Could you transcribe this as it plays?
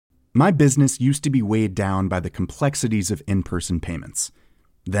My business used to be weighed down by the complexities of in-person payments.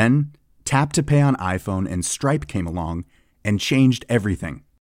 Then, Tap to Pay on iPhone and Stripe came along and changed everything.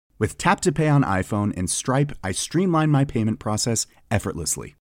 With Tap to Pay on iPhone and Stripe, I streamlined my payment process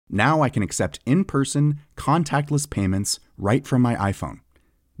effortlessly. Now I can accept in-person, contactless payments right from my iPhone.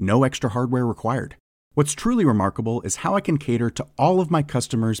 No extra hardware required. What's truly remarkable is how I can cater to all of my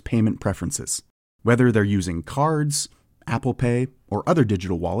customers' payment preferences. Whether they're using cards, Apple Pay, or other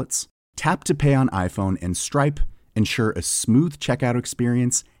digital wallets, Tap to Pay on iPhone and Stripe ensure a smooth checkout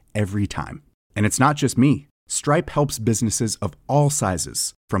experience every time. And it's not just me. Stripe helps businesses of all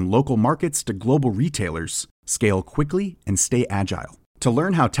sizes, from local markets to global retailers, scale quickly and stay agile. To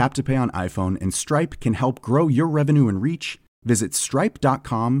learn how Tap to Pay on iPhone and Stripe can help grow your revenue and reach, visit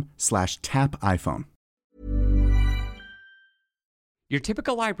stripe.com/tapiphone. Your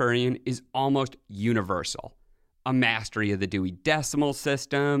typical librarian is almost universal. A mastery of the Dewey Decimal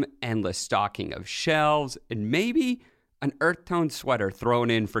System, endless stocking of shelves, and maybe an earth-tone sweater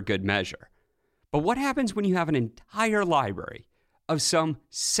thrown in for good measure. But what happens when you have an entire library of some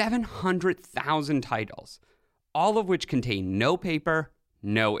 700,000 titles, all of which contain no paper,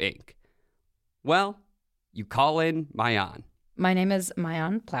 no ink? Well, you call in Maayan. My name is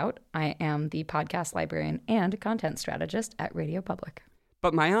Maayan Plout. I am the podcast librarian and content strategist at Radio Public.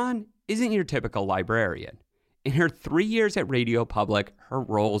 But Maayan isn't your typical librarian. In her 3 years at Radio Public, her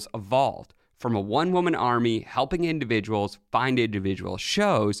roles evolved from a one-woman army helping individuals find individual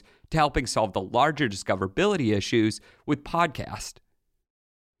shows to helping solve the larger discoverability issues with podcast.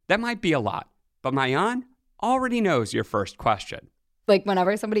 That might be a lot, but Maayan already knows your first question. Like,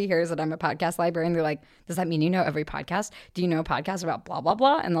 whenever somebody hears that I'm a podcast librarian, they're like, does that mean you know every podcast? Do you know a podcast about blah, blah,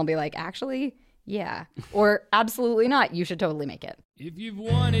 blah? And they'll be like, actually, yeah. Or absolutely not. You should totally make it. If you've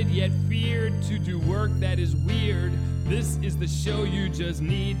wanted yet feared to do work that is weird, this is the show you just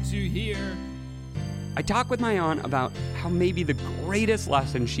need to hear. I talk with Maayan about how maybe the greatest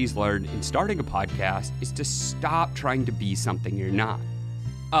lesson she's learned in starting a podcast is to stop trying to be something you're not.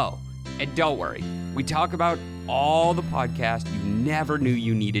 Oh, and don't worry, we talk about all the podcasts you never knew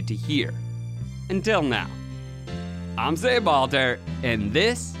you needed to hear. Until now. I'm Zabe Alter, and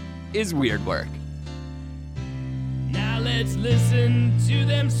this is Weird Work. Now let's listen to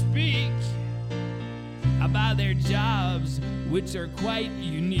them speak about their jobs, which are quite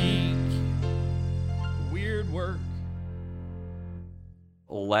unique. Weird Work.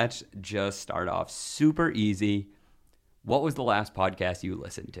 Let's just start off super easy. What was the last podcast you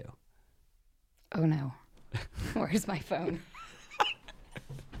listened to? Oh no. Where's my phone?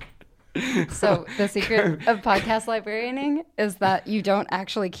 So the secret of podcast librarianing is that you don't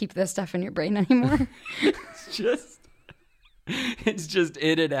actually keep this stuff in your brain anymore. It's just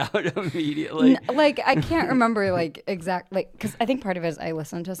in and out immediately. I can't remember exactly, because I think part of it is I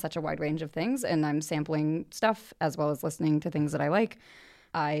listen to such a wide range of things and I'm sampling stuff as well as listening to things that I like.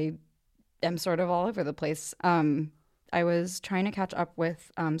 I am sort of all over the place. I was trying to catch up with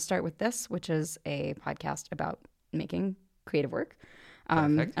Start With This, which is a podcast about making creative work.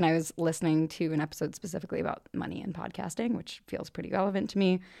 And I was listening to an episode specifically about money and podcasting, which feels pretty relevant to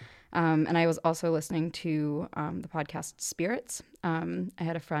me. And I was also listening to the podcast Spirits. I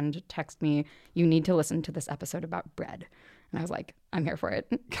had a friend text me, you need to listen to this episode about bread. And I was like, I'm here for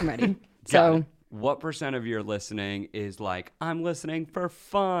it. I'm ready. So what percent of your listening is like, I'm listening for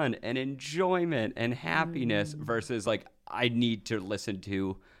fun and enjoyment and happiness versus like, I need to listen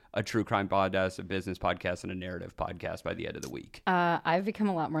to a true crime podcast, a business podcast, and a narrative podcast by the end of the week? I've become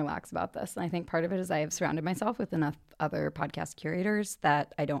a lot more lax about this. And I think part of it is I have surrounded myself with enough other podcast curators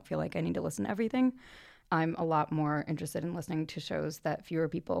that I don't feel like I need to listen to everything. I'm a lot more interested in listening to shows that fewer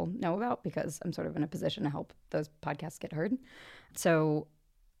people know about because I'm sort of in a position to help those podcasts get heard. So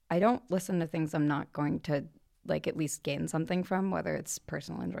I don't listen to things I'm not going to at least gain something from, whether it's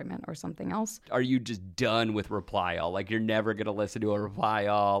personal enjoyment or something else. Are you just done with Reply All? Like, you're never going to listen to a Reply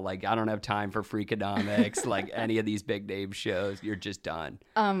All? Like, I don't have time for Freakonomics, like any of these big name shows. You're just done.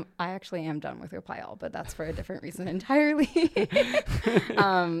 I actually am done with Reply All, but that's for a different reason entirely.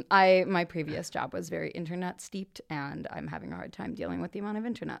 My previous job was very internet steeped, and I'm having a hard time dealing with the amount of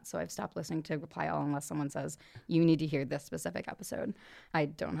internet. So I've stopped listening to Reply All unless someone says, you need to hear this specific episode. I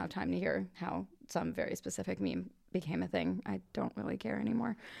don't have time to hear how some very specific meme became a thing. I don't really care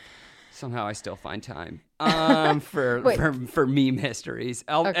anymore. Somehow I still find time for meme histories.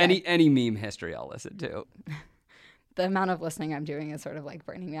 Okay. Any meme history I'll listen to. the amount of listening I'm doing is sort of like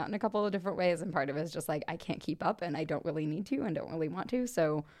burning me out in a couple of different ways. And part of it is just like I can't keep up and I don't really need to and don't really want to.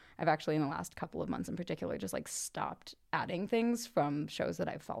 So I've actually in the last couple of months in particular just like stopped adding things from shows that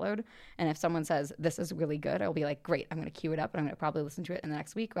I've followed. And if someone says this is really good, I'll be like, great, I'm going to queue it up and I'm going to probably listen to it in the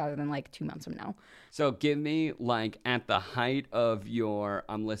next week rather than like 2 months from now. So give me like at the height of your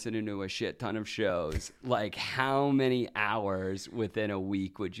I'm listening to a shit ton of shows, like how many hours within a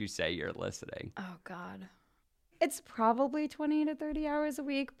week would you say you're listening? Oh God. It's probably 20 to 30 hours a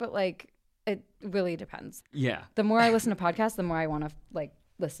week, but like it really depends. Yeah. The more I listen to podcasts, the more I want to like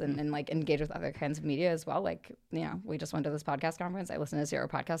listen and like engage with other kinds of media as well. Like, you know, we just went to this podcast conference. I listened to 0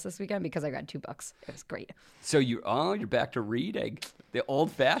 podcasts this weekend because I read 2 books. It was great. So you're back to reading the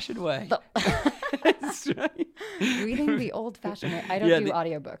old-fashioned way. That's right. Reading the old-fashioned way. I don't do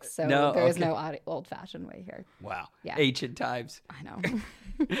audiobooks, so there is no old-fashioned way here. Wow. Yeah. Ancient times. I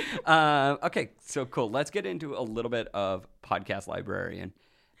know. Okay, so cool. Let's get into a little bit of podcast librarian.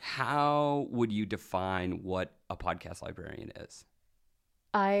 How would you define what a podcast librarian is?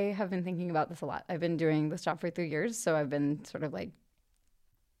 I have been thinking about this a lot. I've been doing this job for 3 years, so I've been sort of like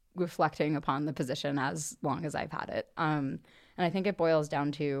reflecting upon the position as long as I've had it. And I think it boils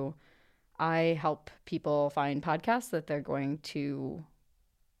down to I help people find podcasts that they're going to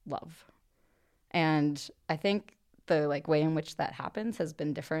love. And I think the like way in which that happens has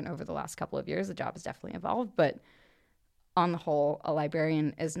been different over the last couple of years. The job has definitely evolved, but on the whole, a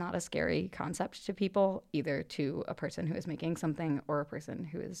librarian is not a scary concept to people, either to a person who is making something or a person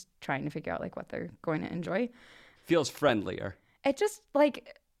who is trying to figure out like what they're going to enjoy. Feels friendlier. It just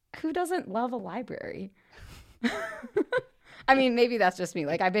like, who doesn't love a library? I mean, maybe that's just me.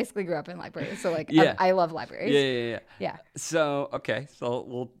 Like, I basically grew up in libraries, so like, Yeah. I love libraries. Yeah. So, okay. So,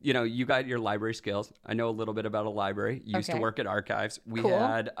 well, you got your library skills. I know a little bit about a library. You used to Okay. work at archives. We Cool.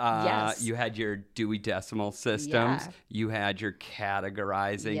 had, Yes. you had your Dewey Decimal Systems. Yeah. You had your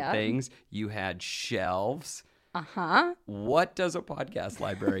categorizing Yep. things. You had shelves. Uh-huh. What does a podcast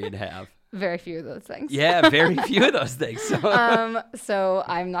librarian have? Very few of those things. Yeah, very few of those things. So, So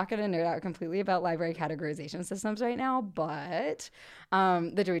I'm not going to nerd out completely about library categorization systems right now, but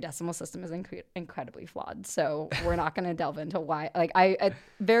the Dewey Decimal System is incredibly flawed. So we're not going to delve into why. Like I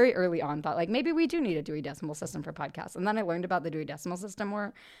very early on thought like maybe we do need a Dewey Decimal System for podcasts, and then I learned about the Dewey Decimal System more,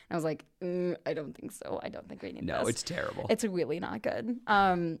 and I was like, I don't think so. I don't think we need no, this. it's terrible. It's really not good.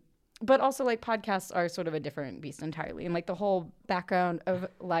 But also, like, podcasts are sort of a different beast entirely. And, like, the whole background of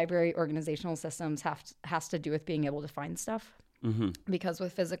library organizational systems has to do with being able to find stuff. Mm-hmm. Because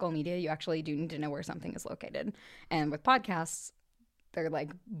with physical media, you actually do need to know where something is located. And with podcasts, they're,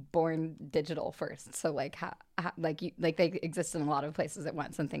 like, born digital first. So, like, they exist in a lot of places at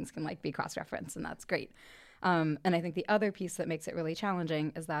once, and things can, like, be cross-referenced, and that's great. And I think the other piece that makes it really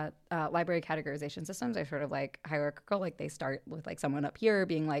challenging is that library categorization systems are sort of like hierarchical. Like they start with like someone up here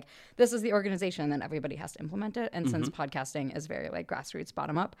being like, this is the organization, and then everybody has to implement it. And since podcasting is very like grassroots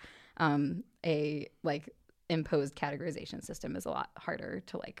bottom up, a like imposed categorization system is a lot harder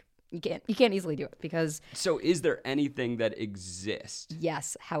to like, you can't easily do it because. So is there anything that exists?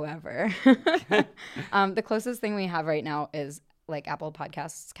 Yes, however, the closest thing we have right now is like Apple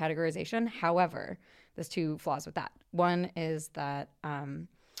Podcasts categorization. However, there's 2 flaws with that. One is that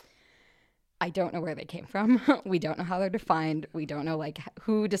I don't know where they came from. We don't know how they're defined. We don't know like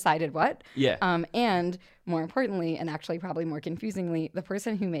who decided what. Yeah. And more importantly, and actually probably more confusingly, the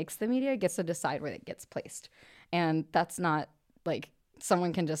person who makes the media gets to decide where it gets placed. And that's not like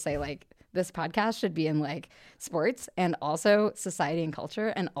someone can just say like, this podcast should be in like sports and also society and culture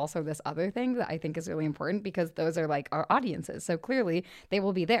and also this other thing that I think is really important because those are like our audiences. So clearly they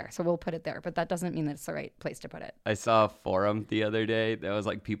will be there. So we'll put it there, but that doesn't mean that it's the right place to put it. I saw a forum the other day that was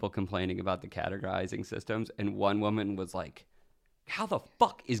like people complaining about the categorizing systems. And one woman was like, how the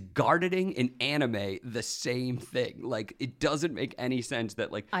fuck is gardening and anime the same thing? Like, it doesn't make any sense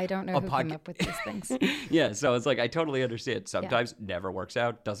that, like, I don't know who came up with these things. Yeah, so it's like, I totally understand. Sometimes never works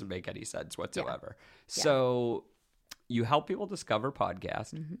out, doesn't make any sense whatsoever. Yeah. So you help people discover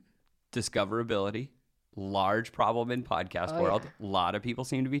podcasts, discoverability, large problem in podcast world. A lot of people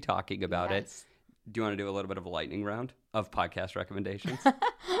seem to be talking about it. Do you want to do a little bit of a lightning round of podcast recommendations?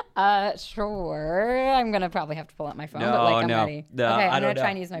 Sure. I'm going to probably have to pull out my phone, but like I'm ready. No, okay, I'm going to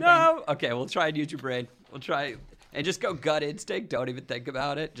try and use my brain. Okay, we'll try and use your brain. We'll try and just go gut instinct. Don't even think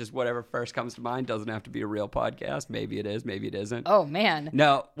about it. Just whatever first comes to mind. Doesn't have to be a real podcast. Maybe it is. Maybe it isn't. Oh, man.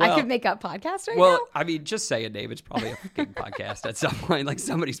 No. Well, I could make up podcasts right well, now? I mean, just say a name. It's probably a fucking podcast at some point. Like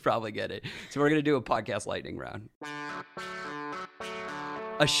somebody's probably get it. So we're going to do a podcast lightning round.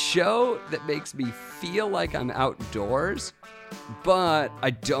 A show that makes me feel like I'm outdoors but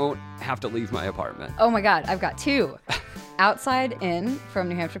I don't have to leave my apartment. Oh my God, I've got two. Outside In from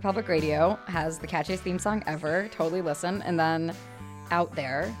New Hampshire Public Radio has the catchiest theme song ever. Totally listen. And then Out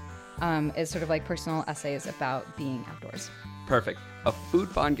There is sort of like personal essays about being outdoors. Perfect. A food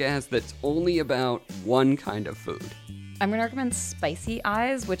podcast that's only about one kind of food. I'm going to recommend Spicy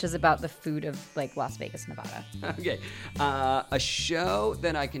Eyes, which is about the food of like Las Vegas, Nevada. Okay. A show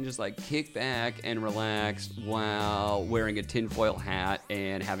that I can just like kick back and relax while wearing a tinfoil hat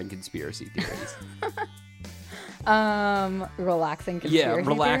and having conspiracy theories. Relaxing conspiracy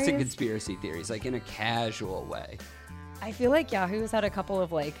relaxing theories? conspiracy theories, like in a casual way. I feel like Yahoo's had a couple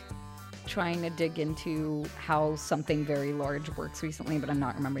of like trying to dig into how something very large works recently, but I'm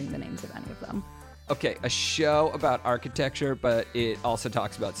not remembering the names of any of them. Okay, a show about architecture, but it also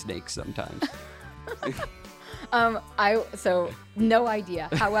talks about snakes sometimes. So no idea.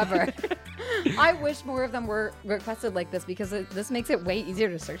 However, I wish more of them were requested like this because this makes it way easier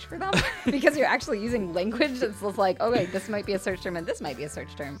to search for them because you're actually using language that's just like, okay, this might be a search term and this might be a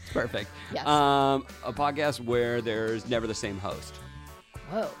search term. Perfect. Yes. A podcast where there's never the same host.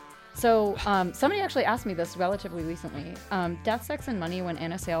 Whoa. So somebody actually asked me this relatively recently. Death, Sex, and Money, when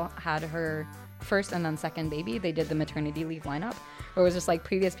Anna Sale had her first and then second baby, they did the maternity leave lineup where it was just like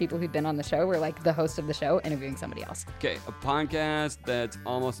previous people who'd been on the show were like the host of the show interviewing somebody else. Okay, a podcast that's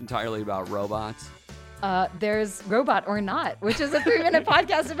almost entirely about robots. There's Robot or Not, which is a 3-minute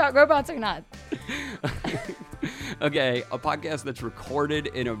podcast about robots or not. Okay, a podcast that's recorded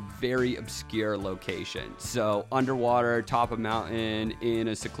in a very obscure location. So underwater, top of a mountain, in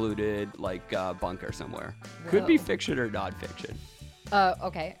a secluded like bunker somewhere. Could be Whoa. fiction or nonfiction.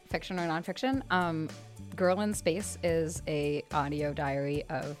 Okay, fiction or nonfiction. Girl in Space is a audio diary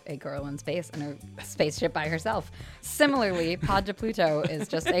of a girl in space in a spaceship by herself. Similarly, Pod to Pluto is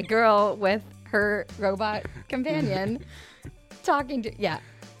just a girl with her robot companion talking to,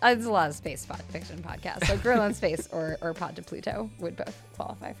 there's a lot of space fiction podcasts. So Girl in Space or Pod to Pluto would both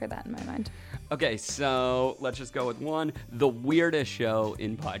qualify for that in my mind. Okay, so let's just go with one. The weirdest show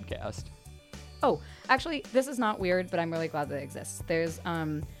in podcast. Oh, actually, this is not weird, but I'm really glad that it exists. There's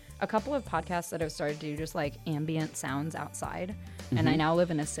a couple of podcasts that have started to do just like ambient sounds outside. And I now live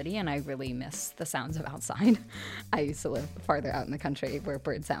in a city and I really miss the sounds of outside. I used to live farther out in the country where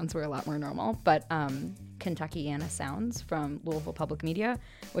bird sounds were a lot more normal. But Kentuckiana Sounds from Louisville Public Media,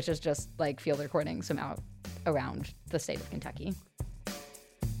 which is just like field recordings from out around the state of Kentucky.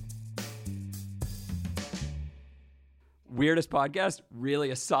 Weirdest podcast, really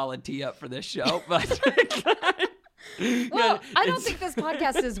a solid tee up for this show, but Well, I don't think this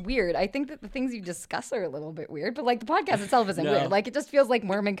podcast is weird. I think that the things you discuss are a little bit weird, but like the podcast itself isn't No. weird. Like it just feels like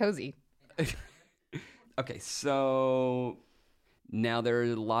warm and cozy. Okay, so now there are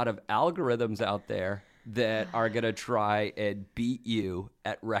a lot of algorithms out there that are going to try and beat you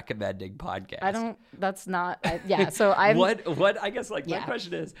at recommending podcasts. So I'm What I guess like my Yeah.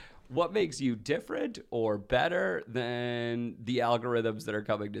 question is, what makes you different or better than the algorithms that are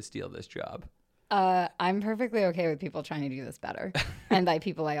coming to steal this job? I'm perfectly okay with people trying to do this better. And by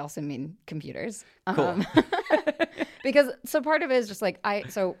people, I also mean computers. Cool. Because so part of it is just like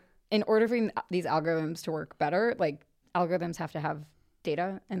in order for these algorithms to work better, like algorithms have to have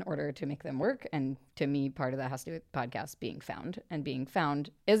data in order to make them work. And to me, part of that has to do with podcasts being found. And being found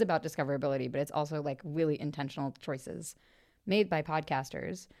is about discoverability, but it's also like really intentional choices made by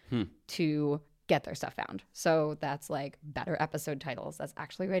podcasters to get their stuff found. So that's like better episode titles. That's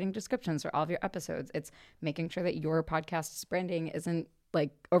actually writing descriptions for all of your episodes. It's making sure that your podcast's branding isn't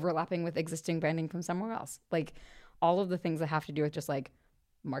like overlapping with existing branding from somewhere else. Like all of the things that have to do with just like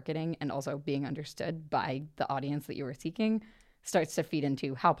marketing and also being understood by the audience that you were seeking starts to feed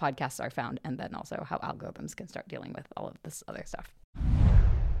into how podcasts are found and then also how algorithms can start dealing with all of this other stuff.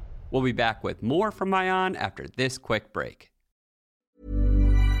 We'll be back with more from Maayan after this quick break.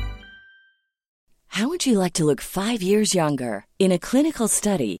 How would you like to look 5 years younger? In a clinical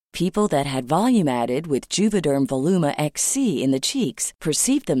study, people that had volume added with Juvederm Voluma XC in the cheeks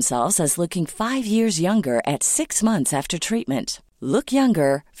perceived themselves as looking 5 years younger at 6 months after treatment. Look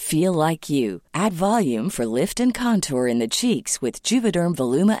younger, feel like you. Add volume for lift and contour in the cheeks with Juvederm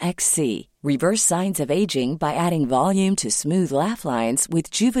Voluma XC. Reverse signs of aging by adding volume to smooth laugh lines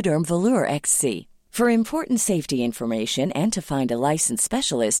with Juvederm Volure XC. For important safety information and to find a licensed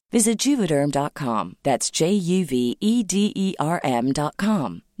specialist, visit Juvederm.com. That's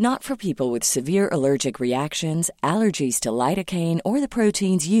JUVEDERM.com. Not for people with severe allergic reactions, allergies to lidocaine, or the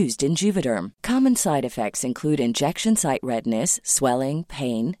proteins used in Juvederm. Common side effects include injection site redness, swelling,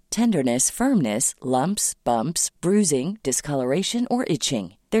 pain, tenderness, firmness, lumps, bumps, bruising, discoloration, or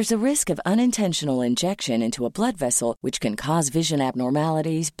itching. There's a risk of unintentional injection into a blood vessel, which can cause vision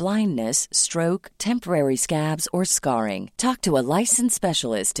abnormalities, blindness, stroke, temporary scabs, or scarring. Talk to a licensed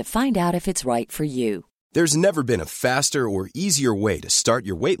specialist to find out if it's right for you. There's never been a faster or easier way to start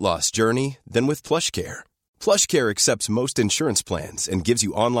your weight loss journey than with PlushCare. PlushCare accepts most insurance plans and gives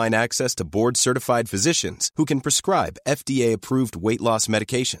you online access to board-certified physicians who can prescribe FDA-approved weight loss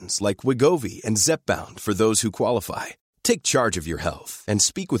medications like Wegovy and Zepbound for those who qualify. Take charge of your health and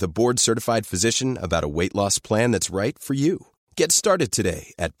speak with a board-certified physician about a weight loss plan that's right for you. Get started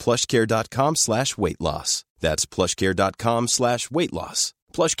today at plushcare.com/weight-loss. That's plushcare.com/weight-loss.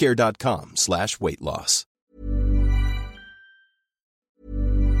 plushcare.com/weight-loss.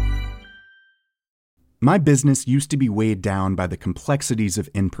 My business used to be weighed down by the complexities of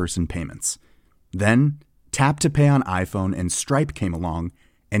in-person payments. Then, Tap to Pay on iPhone and Stripe came along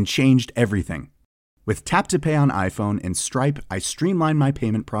and changed everything. With Tap to Pay on iPhone and Stripe, I streamlined my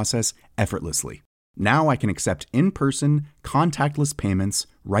payment process effortlessly. Now I can accept in-person, contactless payments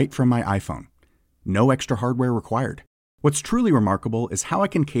right from my iPhone. No extra hardware required. What's truly remarkable is how I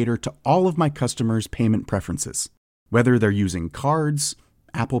can cater to all of my customers' payment preferences. Whether they're using cards,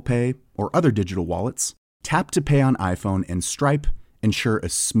 Apple Pay, or other digital wallets, Tap to Pay on iPhone and Stripe ensure a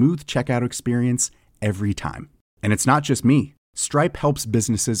smooth checkout experience every time. And it's not just me. Stripe helps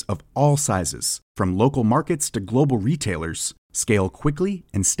businesses of all sizes, from local markets to global retailers, scale quickly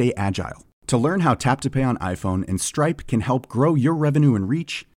and stay agile. To learn how Tap to Pay on iPhone and Stripe can help grow your revenue and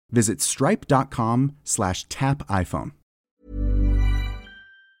reach, visit stripe.com/tapiphone.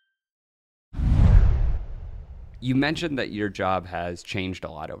 You mentioned that your job has changed a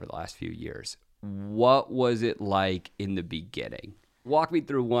lot over the last few years. What was it like in the beginning? Walk me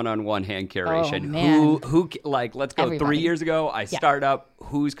through one-on-one hand curation. Oh, man. Who like, let's go Everybody. 3 years ago, I start up.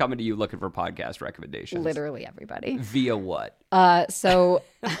 Who's coming to you looking for podcast recommendations? Literally everybody. Via what? So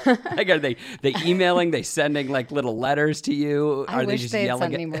Like, are they emailing? They sending like little letters to you? I Are they wish just they'd yelling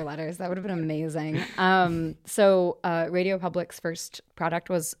sent me more letters. That would have been amazing. Radio Public's first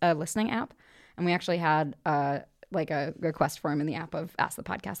product was a listening app, and we actually had like a request form in the app of Ask the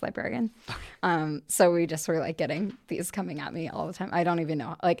Podcast Librarian. So we just were like getting these coming at me all the time. I don't even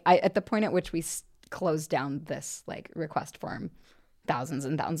know. Like at the point at which we closed down this like request form, thousands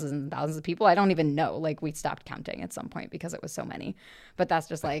and thousands and thousands of people. I don't even know. Like we stopped counting at some point because it was so many. But that's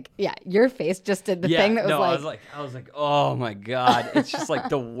just like, yeah, your face just did the thing that was I was like, oh my God. It's just like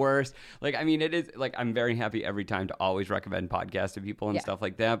the worst. Like, I mean, it is like, I'm very happy every time to always recommend podcasts to people and stuff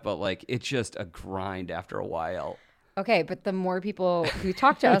like that. But like, it's just a grind after a while. Okay, but the more people who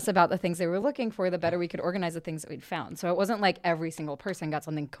talked to us about the things they were looking for, the better we could organize the things that we'd found. So it wasn't like every single person got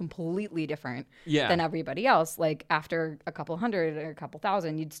something completely different than everybody else. Like after a couple hundred or a couple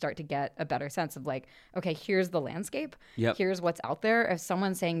thousand, you'd start to get a better sense of like, okay, here's the landscape. Yep. Here's what's out there. If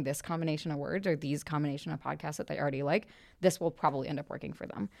someone's saying this combination of words or these combination of podcasts that they already like, this will probably end up working for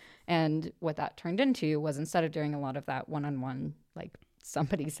them. And what that turned into was instead of doing a lot of that one-on-one, like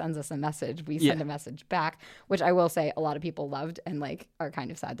somebody sends us a message, we send a message back, which I will say a lot of people loved and like are kind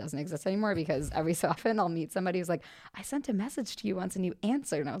of sad doesn't exist anymore, because every so often I'll meet somebody who's like, I sent a message to you once and you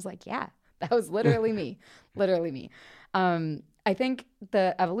answered. And I was like, yeah, that was literally me. Literally me. I think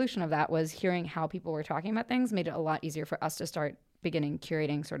the evolution of that was hearing how people were talking about things made it a lot easier for us to start beginning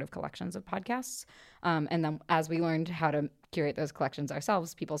curating sort of collections of podcasts. And then as we learned how to curate those collections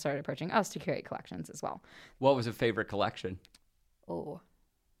ourselves, people started approaching us to curate collections as well. What was a favorite collection? Oh,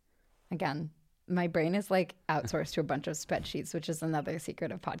 again, my brain is like outsourced to a bunch of spreadsheets, which is another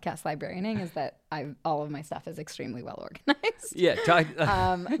secret of podcast librarianing, is that all of my stuff is extremely well organized. Yeah.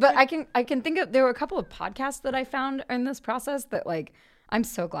 But I can think of, there were a couple of podcasts that I found in this process that like, I'm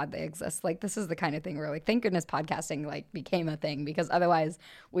so glad they exist. Like this is the kind of thing where like, thank goodness podcasting like became a thing, because otherwise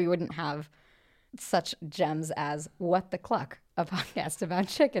we wouldn't have such gems as What the Cluck, a podcast about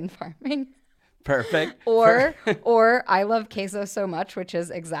chicken farming. Perfect. Or I Love Queso So Much, which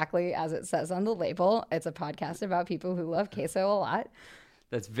is exactly as it says on the label. It's a podcast about people who love queso a lot.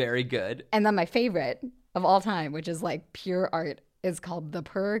 That's very good. And then my favorite of all time, which is like pure art, is called The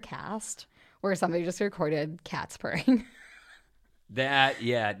Purrcast, where somebody just recorded cats purring.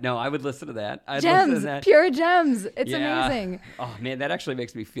 No, I would listen to that. I'd gems, listen to that. Pure gems. It's amazing. Oh man, that actually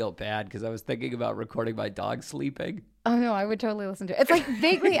makes me feel bad, because I was thinking about recording my dog sleeping. Oh no, I would totally listen to it. It's like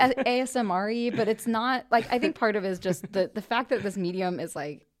vaguely ASMR-y, but it's not like, I think part of it is just the fact that this medium is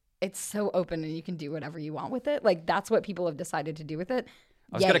like, it's so open and you can do whatever you want with it. Like that's what people have decided to do with it.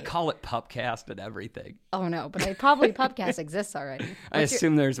 I was going to call it Pupcast and everything. Oh, no, but probably Pupcast exists already. I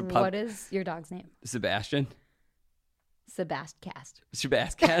assume there's a pup. What is your dog's name? Sebastian? Sebastcast.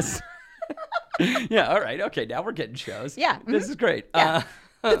 Sebastcast. Yeah, all right. Okay, now we're getting shows. Yeah. This is great. Yeah.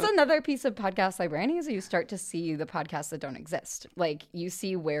 It's another piece of podcast librarianing is you start to see the podcasts that don't exist. Like you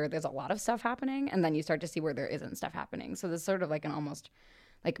see where there's a lot of stuff happening and then you start to see where there isn't stuff happening. So there's sort of like an almost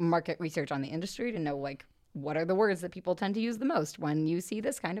like market research on the industry to know like what are the words that people tend to use the most when you see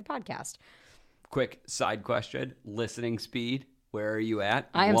this kind of podcast. Quick side question. Listening speed. Where are you at?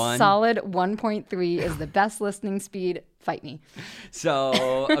 I am solid 1.3 is the best listening speed. Fight me.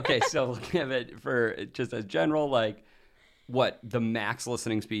 So, okay. So give it for just as general, like, what the max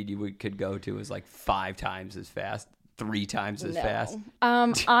listening speed you could go to is like 5 times as fast, 3 times as fast.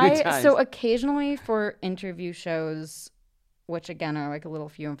 So occasionally for interview shows, which again are like a little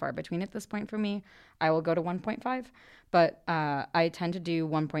few and far between at this point for me, I will go to 1.5. But I tend to do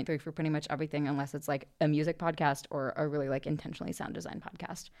 1.3 for pretty much everything unless it's like a music podcast or a really like intentionally sound design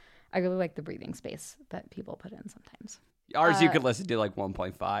podcast. I really like the breathing space that people put in sometimes. Ours you could listen to like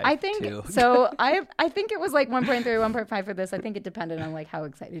 1.5. I think too. so. I think it was like 1.3, 1.5 for this. I think it depended on like how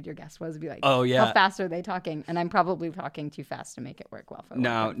excited your guest was. Be like, oh yeah, how fast are they talking? And I'm probably talking too fast to make it work well for.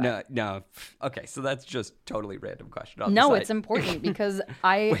 No. Okay, so that's just totally random question. No, it's important because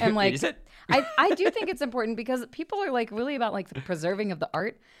I am like, is it? I do think it's important because people are like really about like the preserving of the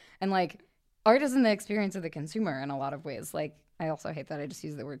art and like art is in the experience of the consumer in a lot of ways. Like. I also hate that I just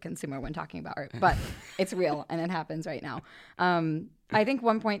use the word consumer when talking about art, but it's real and it happens right now. I think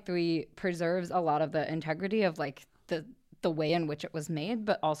 1.3 preserves a lot of the integrity of like the way in which it was made,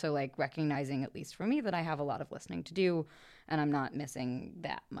 but also like recognizing, at least for me, that I have a lot of listening to do and I'm not missing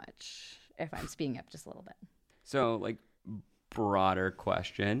that much if I'm speeding up just a little bit. So like broader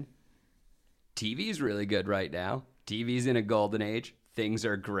question, TV's really good right now. TV's in a golden age. Things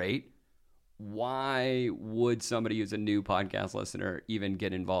are great. Why would somebody who's a new podcast listener even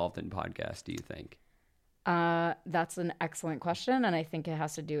get involved in podcasts, do you think? That's an excellent question. And I think it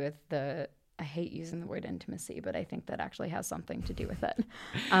has to do with I hate using the word intimacy, but I think that actually has something to do with it.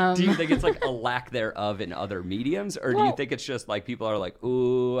 Do you think it's like a lack thereof in other mediums? Or do you think it's just like people are like,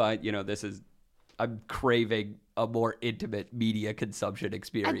 ooh, I'm craving a more intimate media consumption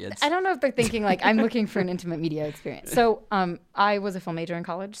experience? I don't know if they're thinking like I'm looking for an intimate media experience. So I was a film major in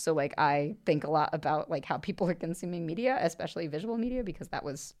college. So like I think a lot about like how people are consuming media, especially visual media, because that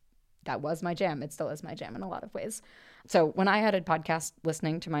was my jam. It still is my jam in a lot of ways. So when I added podcast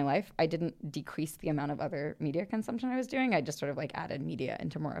listening to my life, I didn't decrease the amount of other media consumption I was doing. I just sort of like added media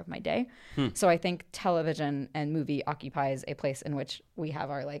into more of my day. So I think television and movie occupies a place in which we have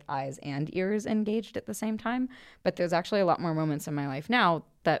our like eyes and ears engaged at the same time. But there's actually a lot more moments in my life now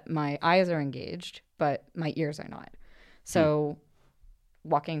that my eyes are engaged, but my ears are not. So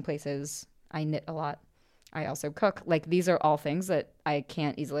walking places, I knit a lot. I also cook. Like these are all things that I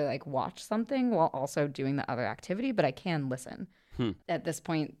can't easily like watch something while also doing the other activity, but I can listen. At this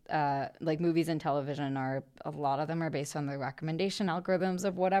point, like movies and television a lot of them are based on the recommendation algorithms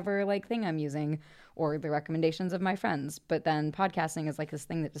of whatever like thing I'm using or the recommendations of my friends. But then podcasting is like this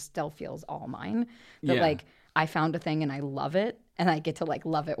thing that just still feels all mine. That like I found a thing and I love it and I get to like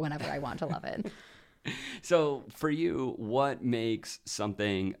love it whenever I want to love it. So for you, what makes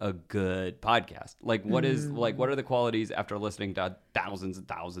something a good podcast? Like what are the qualities after listening to thousands and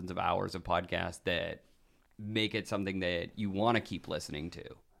thousands of hours of podcasts that make it something that you want to keep listening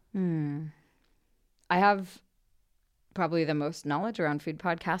to? I have probably the most knowledge around food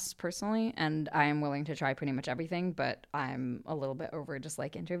podcasts personally, and I am willing to try pretty much everything, but I'm a little bit over just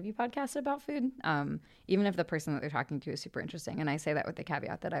like interview podcasts about food, even if the person that they're talking to is super interesting. And I say that with the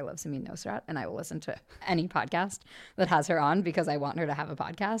caveat that I love Samin Nosrat, and I will listen to any podcast that has her on because I want her to have a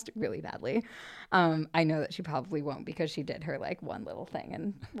podcast really badly. I know that she probably won't because she did her like one little thing,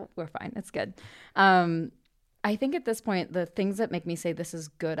 and we're fine. It's good. I think at this point, the things that make me say this is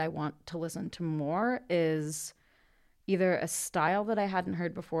good, I want to listen to more is either a style that I hadn't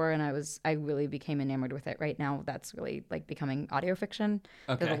heard before and I really became enamored with it right now. That's really like becoming audio fiction.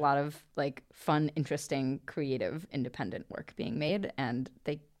 Okay. There's a lot of like fun, interesting, creative, independent work being made, and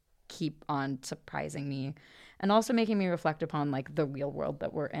they keep on surprising me and also making me reflect upon like the real world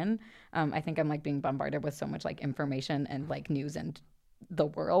that we're in. I think I'm like being bombarded with so much like information and like news and the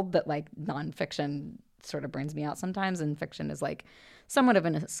world that like nonfiction sort of burns me out sometimes, and fiction is like somewhat of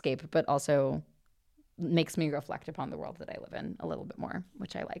an escape, but also makes me reflect upon the world that I live in a little bit more,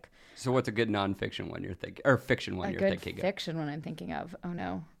 which I like. So what's a good nonfiction one you're thinking, or fiction one you're thinking of? A good fiction one I'm thinking of. Oh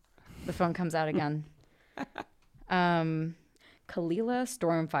no, the phone comes out again. Kalila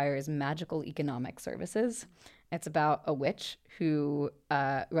Stormfire's Magical Economic Services. It's about a witch who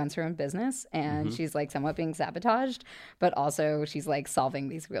runs her own business, and she's like somewhat being sabotaged, but also she's like solving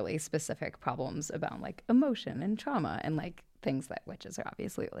these really specific problems about like emotion and trauma and like things that witches are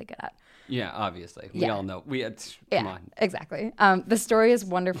obviously really good at. Yeah, obviously. We all know. Come on. Exactly. The story is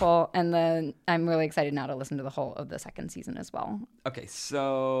wonderful, and then I'm really excited now to listen to the whole of the second season as well. Okay,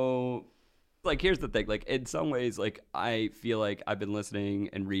 so like here's the thing, like in some ways, like I feel like I've been listening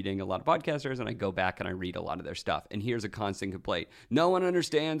and reading a lot of podcasters, and I go back and I read a lot of their stuff, and here's a constant complaint: no one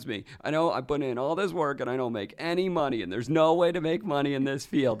understands me. I know I put in all this work and I don't make any money, and there's no way to make money in this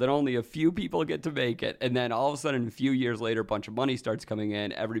field, and only a few people get to make it. And then all of a sudden, a few years later, a bunch of money starts coming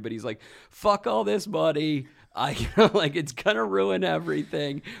in. Everybody's like, fuck all this money. Like it's gonna ruin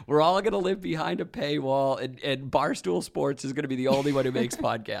everything. We're all gonna live behind a paywall, and Barstool Sports is gonna be the only one who makes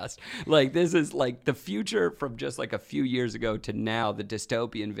podcasts. Like this is like the future from just like a few years ago to now. The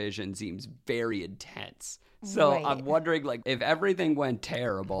dystopian vision seems very intense. So Right. I'm wondering, like, if everything went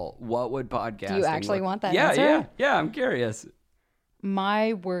terrible, what would podcasting? Do you actually look- want that Yeah, answer? yeah. I'm curious.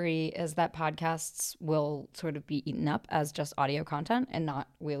 My worry is that podcasts will sort of be eaten up as just audio content and not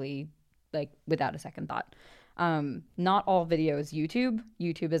really like without a second thought. Not all video is YouTube.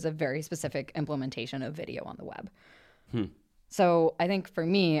 YouTube is a very specific implementation of video on the web. So I think for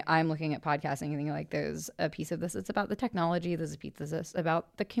me, I'm looking at podcasting and thinking like there's a piece of this that's about the technology. There's a piece of this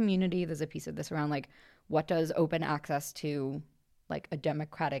about the community. There's a piece of this around like what does open access to like a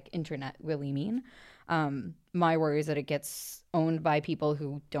democratic internet really mean? My worry is that it gets owned by people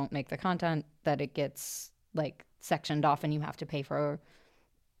who don't make the content, that it gets like sectioned off and you have to pay for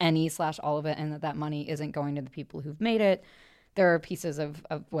any/all of it, and that money isn't going to the people who've made it. There are pieces of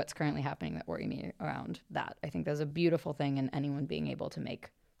what's currently happening that worry me around that. I think there's a beautiful thing in anyone being able to make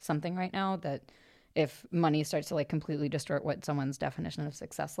something right now, that if money starts to like completely distort what someone's definition of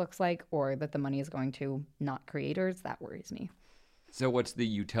success looks like, or that the money is going to not creators, that worries me. So what's the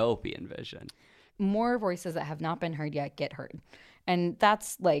utopian vision? More voices that have not been heard yet get heard. And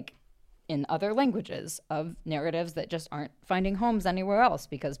that's like in other languages of narratives that just aren't finding homes anywhere else,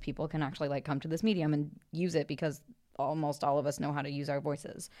 because people can actually like come to this medium and use it because almost all of us know how to use our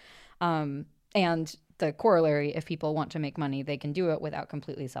voices. And the corollary, if people want to make money, they can do it without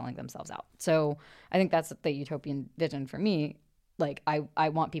completely selling themselves out. So I think that's the utopian vision for me. Like I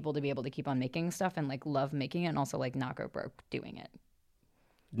want people to be able to keep on making stuff and like love making it, and also like not go broke doing it.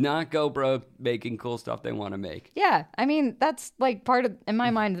 Not go broke making cool stuff they want to make. Yeah, I mean, that's like part of, in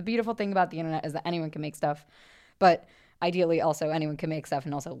my mind, the beautiful thing about the internet is that anyone can make stuff, but ideally also anyone can make stuff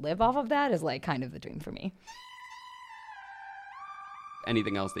and also live off of that is like kind of the dream for me.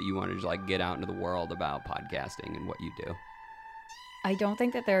 Anything else that you want to just like get out into the world about podcasting and what you do? I don't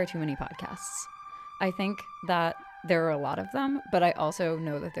think that there are too many podcasts. I think that there are a lot of them, but I also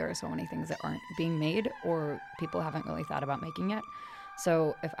know that there are so many things that aren't being made or people haven't really thought about making yet.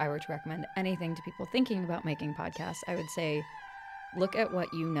 So if I were to recommend anything to people thinking about making podcasts, I would say look at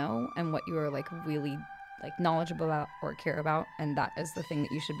what you know and what you are like really like knowledgeable about or care about, and that is the thing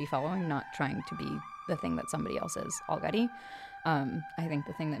that you should be following, not trying to be the thing that somebody else is already. I think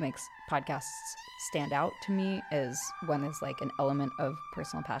the thing that makes podcasts stand out to me is when there's like an element of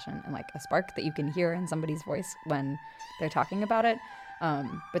personal passion and like a spark that you can hear in somebody's voice when they're talking about it.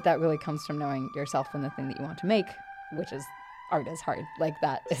 But that really comes from knowing yourself and the thing that you want to make, which is art is hard. Like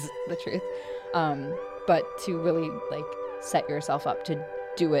that is the truth. But to really like set yourself up to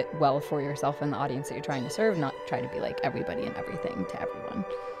do it well for yourself and the audience that you're trying to serve, not try to be like everybody and everything to everyone.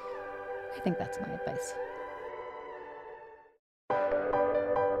 I think that's my advice.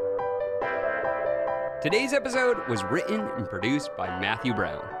 Today's episode was written and produced by Matthew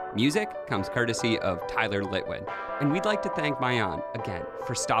Brown. Music comes courtesy of Tyler Litwin. And we'd like to thank Maayan, again,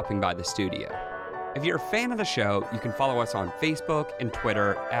 for stopping by the studio. If you're a fan of the show, you can follow us on Facebook and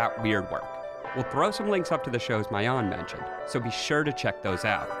Twitter at WeirdWork. We'll throw some links up to the shows Maayan mentioned, so be sure to check those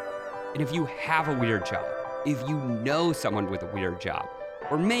out. And if you have a weird job, if you know someone with a weird job,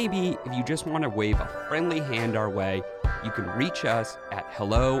 or maybe if you just want to wave a friendly hand our way, you can reach us at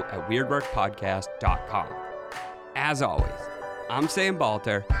hello@weirdworkpodcast.com. As always, I'm Sam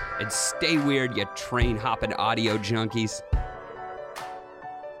Balter, and stay weird, you train-hopping audio junkies.